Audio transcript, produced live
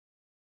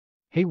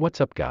Hey,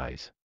 what's up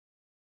guys?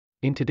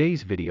 In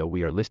today's video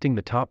we are listing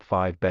the top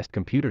 5 best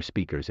computer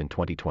speakers in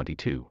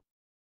 2022.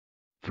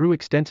 Through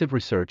extensive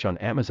research on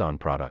Amazon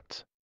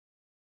products,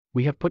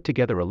 we have put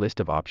together a list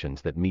of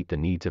options that meet the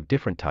needs of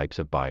different types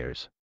of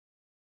buyers.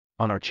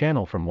 On our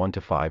channel from 1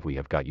 to 5 we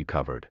have got you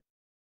covered.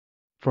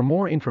 For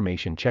more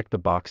information check the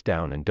box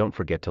down and don't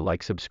forget to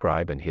like,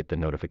 subscribe and hit the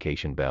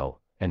notification bell,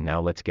 and now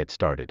let's get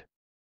started.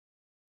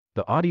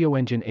 The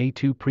Audioengine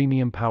A2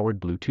 premium powered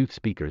Bluetooth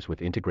speakers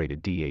with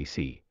integrated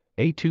DAC.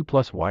 A2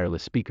 Plus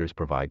wireless speakers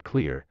provide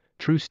clear,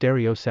 true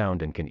stereo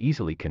sound and can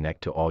easily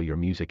connect to all your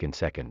music in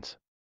seconds.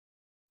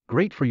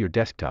 Great for your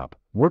desktop,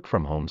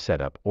 work-from-home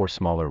setup or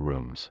smaller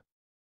rooms.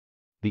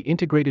 The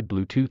integrated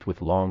Bluetooth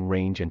with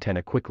long-range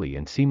antenna quickly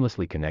and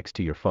seamlessly connects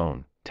to your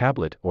phone,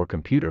 tablet or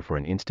computer for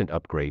an instant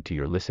upgrade to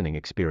your listening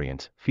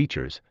experience.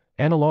 Features: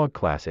 analog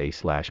Class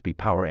A/B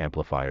power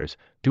amplifiers,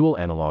 dual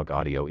analog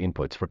audio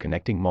inputs for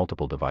connecting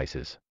multiple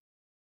devices,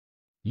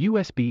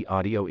 USB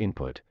audio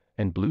input,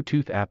 and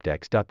Bluetooth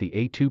aptX. The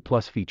A2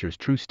 Plus features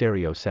true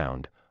stereo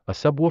sound, a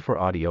subwoofer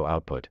audio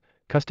output,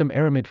 custom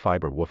aramid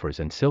fiber woofers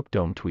and silk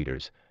dome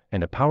tweeters,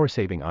 and a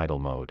power-saving idle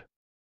mode.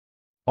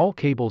 All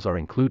cables are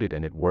included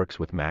and it works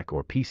with Mac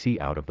or PC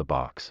out of the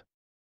box.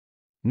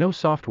 No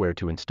software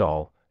to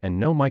install, and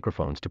no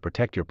microphones to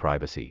protect your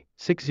privacy.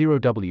 60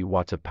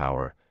 watts of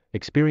power,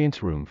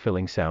 experience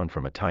room-filling sound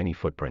from a tiny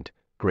footprint,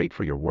 great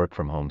for your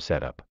work-from-home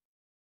setup.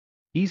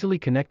 Easily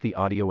connect the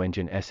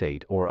Audioengine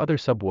S8 or other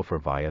subwoofer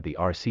via the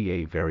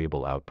RCA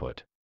variable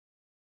output.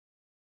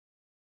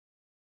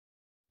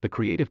 The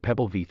creative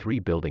Pebble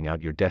V3. Building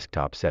out your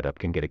desktop setup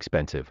can get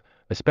expensive,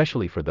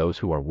 especially for those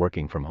who are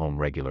working from home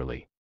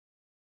regularly.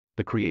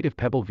 The creative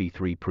Pebble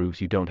V3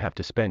 proves you don't have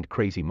to spend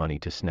crazy money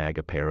to snag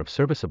a pair of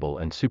serviceable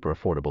and super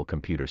affordable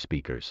computer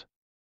speakers.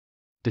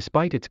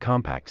 Despite its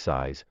compact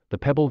size, the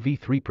Pebble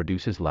V3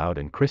 produces loud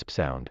and crisp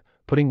sound,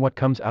 putting what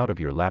comes out of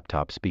your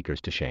laptop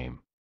speakers to shame.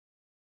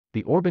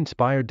 The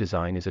orb-inspired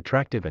design is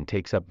attractive and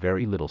takes up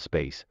very little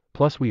space,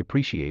 plus we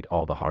appreciate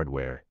all the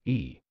hardware,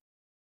 e.g.,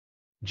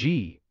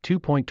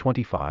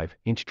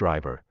 2.25-inch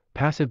driver,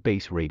 passive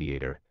bass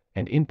radiator,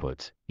 and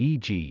inputs,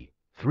 e.g.,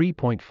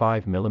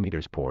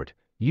 3.5mm port,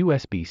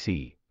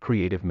 USB-C.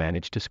 Creative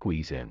managed to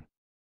squeeze in.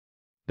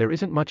 There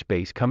isn't much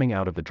bass coming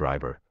out of the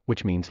driver,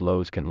 which means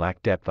lows can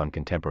lack depth on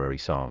contemporary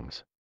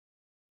songs.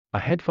 A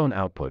headphone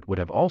output would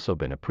have also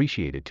been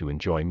appreciated to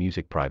enjoy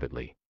music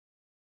privately.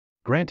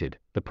 Granted,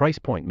 the price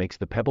point makes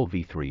the Pebble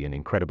V3 an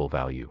incredible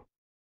value.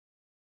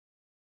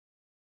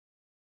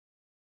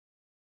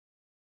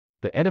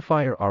 The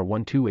Edifier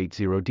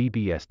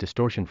R1280DBs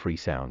distortion-free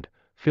sound.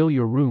 Fill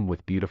your room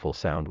with beautiful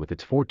sound with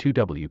its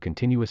 42W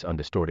continuous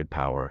undistorted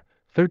power,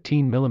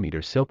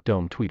 13mm silk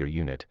dome tweeter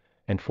unit,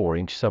 and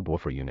 4-inch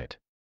subwoofer unit.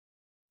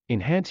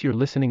 Enhance your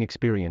listening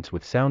experience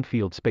with sound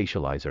field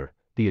spatializer,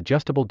 the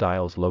adjustable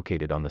dials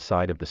located on the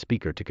side of the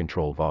speaker to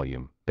control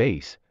volume,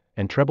 bass,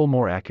 and treble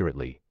more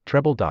accurately.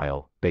 Treble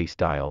dial, bass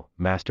dial,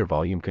 master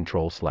volume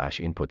control /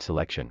 input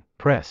selection,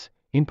 press,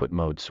 input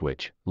mode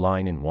switch,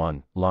 line in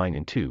 1, line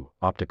in 2,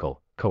 optical,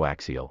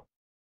 coaxial.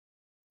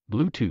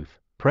 Bluetooth,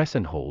 press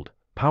and hold,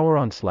 power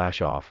on /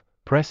 off,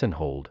 press and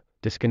hold,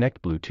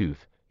 disconnect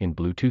Bluetooth, in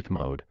Bluetooth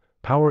mode,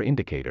 power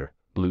indicator,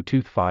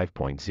 Bluetooth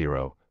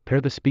 5.0, pair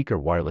the speaker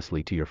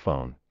wirelessly to your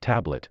phone,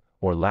 tablet,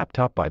 or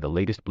laptop by the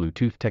latest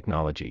Bluetooth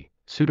technology,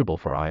 suitable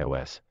for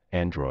iOS,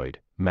 Android,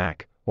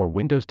 Mac, or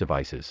Windows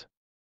devices.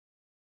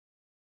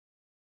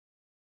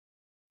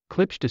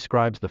 Klipsch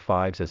describes the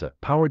Fives as a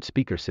powered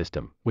speaker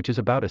system, which is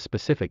about as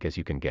specific as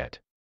you can get.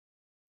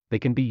 They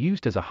can be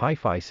used as a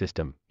hi-fi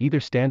system, either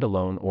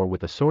standalone or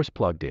with a source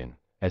plugged in,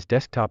 as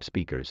desktop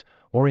speakers,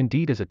 or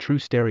indeed as a true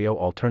stereo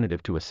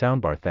alternative to a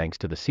soundbar thanks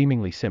to the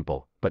seemingly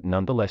simple, but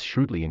nonetheless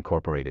shrewdly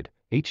incorporated,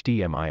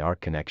 HDMI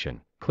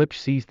connection. Klipsch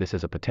sees this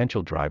as a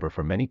potential driver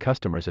for many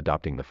customers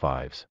adopting the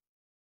Fives.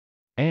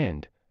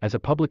 And, as a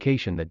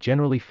publication that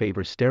generally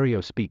favors stereo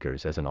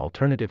speakers as an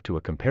alternative to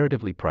a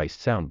comparatively priced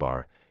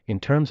soundbar, in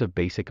terms of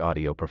basic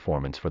audio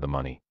performance for the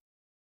money.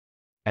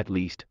 At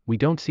least, we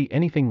don't see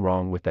anything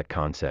wrong with that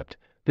concept.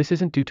 This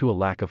isn't due to a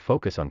lack of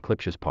focus on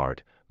Klipsch's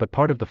part, but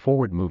part of the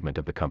forward movement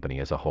of the company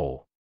as a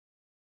whole.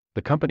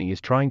 The company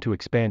is trying to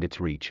expand its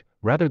reach,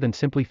 rather than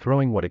simply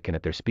throwing what it can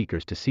at their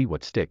speakers to see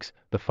what sticks.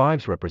 The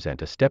Fives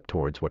represent a step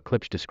towards what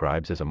Klipsch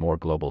describes as a more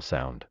global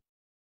sound.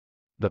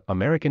 The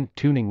American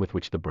tuning with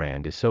which the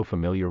brand is so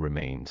familiar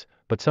remains,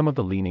 but some of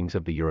the leanings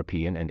of the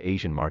European and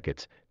Asian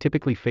markets,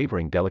 typically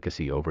favoring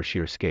delicacy over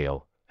sheer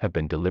scale, have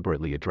been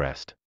deliberately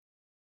addressed.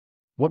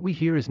 What we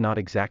hear is not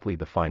exactly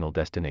the final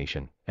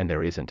destination, and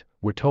there isn't,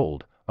 we're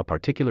told, a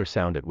particular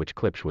sound at which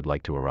Klipsch would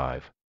like to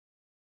arrive.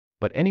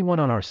 But anyone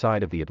on our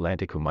side of the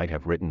Atlantic who might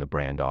have written the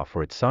brand off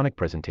for its sonic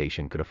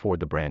presentation could afford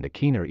the brand a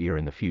keener ear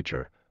in the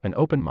future. An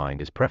open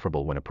mind is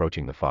preferable when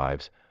approaching the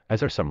Fives,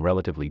 as are some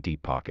relatively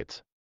deep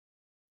pockets.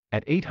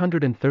 At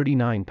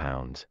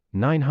 £839,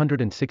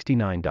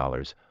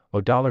 $969,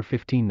 or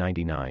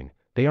 $15.99,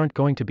 they aren't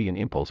going to be an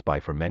impulse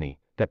buy for many.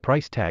 That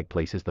price tag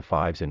places the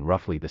Fives in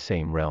roughly the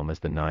same realm as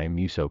the Naim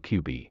Muso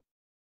QB,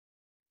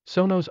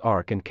 Sonos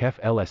Arc and KEF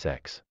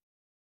LSX.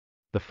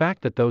 The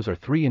fact that those are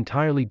three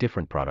entirely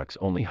different products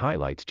only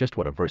highlights just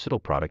what a versatile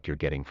product you're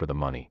getting for the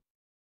money.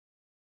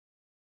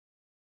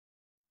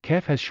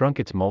 KEF has shrunk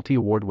its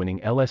multi-award-winning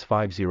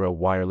LS50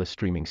 wireless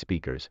streaming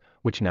speakers,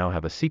 which now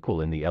have a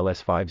sequel in the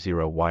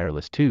LS50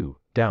 Wireless 2,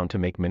 down to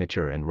make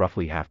miniature and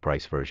roughly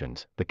half-price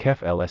versions. The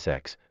KEF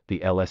LSX. The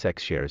LSX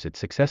shares its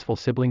successful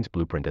siblings'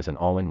 blueprint as an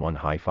all-in-one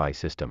hi-fi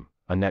system,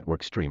 a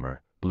network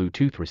streamer,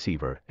 Bluetooth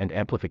receiver, and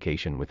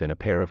amplification within a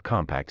pair of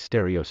compact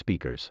stereo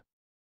speakers.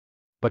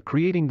 But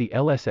creating the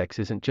LSX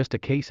isn't just a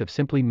case of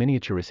simply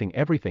miniaturizing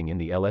everything in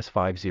the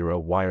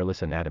LS50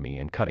 wireless anatomy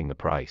and cutting the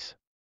price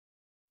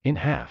in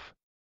half.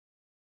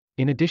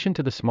 In addition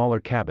to the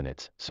smaller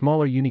cabinets,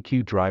 smaller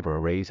UniQ driver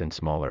arrays and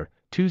smaller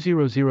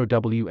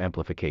 200W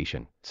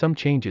amplification, some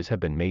changes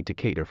have been made to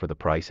cater for the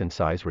price and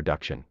size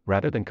reduction.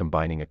 Rather than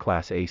combining a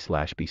Class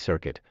A/B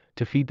circuit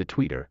to feed the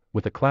tweeter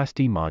with a Class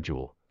D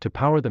module to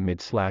power the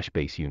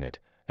mid/bass unit,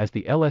 as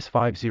the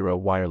LS50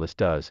 wireless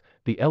does,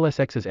 the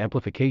LSX's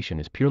amplification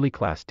is purely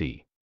Class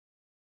D.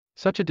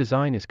 Such a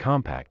design is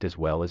compact as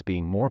well as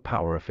being more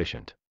power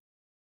efficient.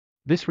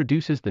 This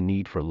reduces the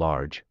need for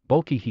large,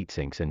 bulky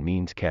heatsinks and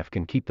means KEF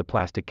can keep the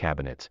plastic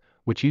cabinets,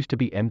 which used to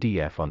be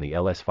MDF on the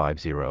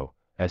LS50,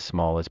 as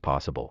small as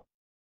possible.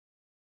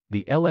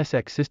 The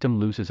LSX system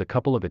loses a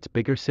couple of its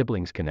bigger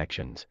siblings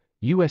connections,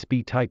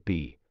 USB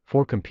Type-B,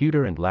 for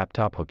computer and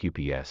laptop hook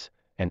UPS,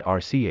 and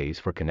RCAs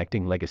for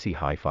connecting legacy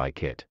hi-fi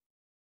kit.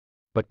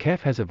 But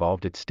KEF has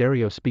evolved its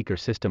stereo speaker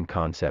system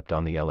concept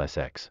on the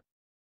LSX.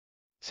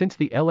 Since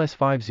the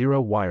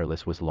LS50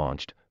 wireless was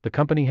launched, the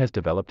company has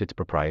developed its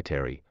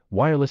proprietary,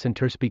 wireless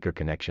interspeaker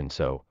connection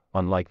so,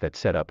 unlike that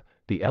setup,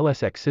 the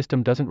LSX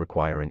system doesn't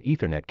require an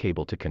Ethernet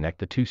cable to connect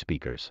the two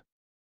speakers.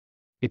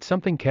 It's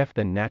something KEF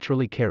then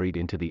naturally carried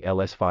into the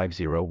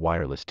LS50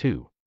 wireless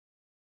too.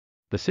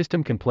 The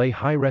system can play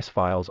high-res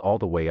files all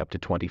the way up to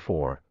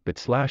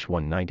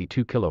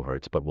 24-bit/192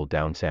 kHz but will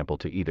downsample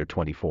to either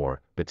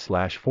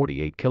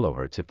 24-bit/48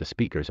 kHz if the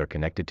speakers are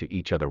connected to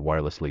each other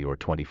wirelessly or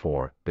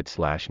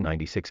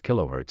 24-bit/96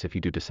 kHz if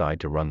you do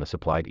decide to run the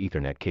supplied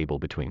Ethernet cable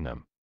between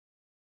them.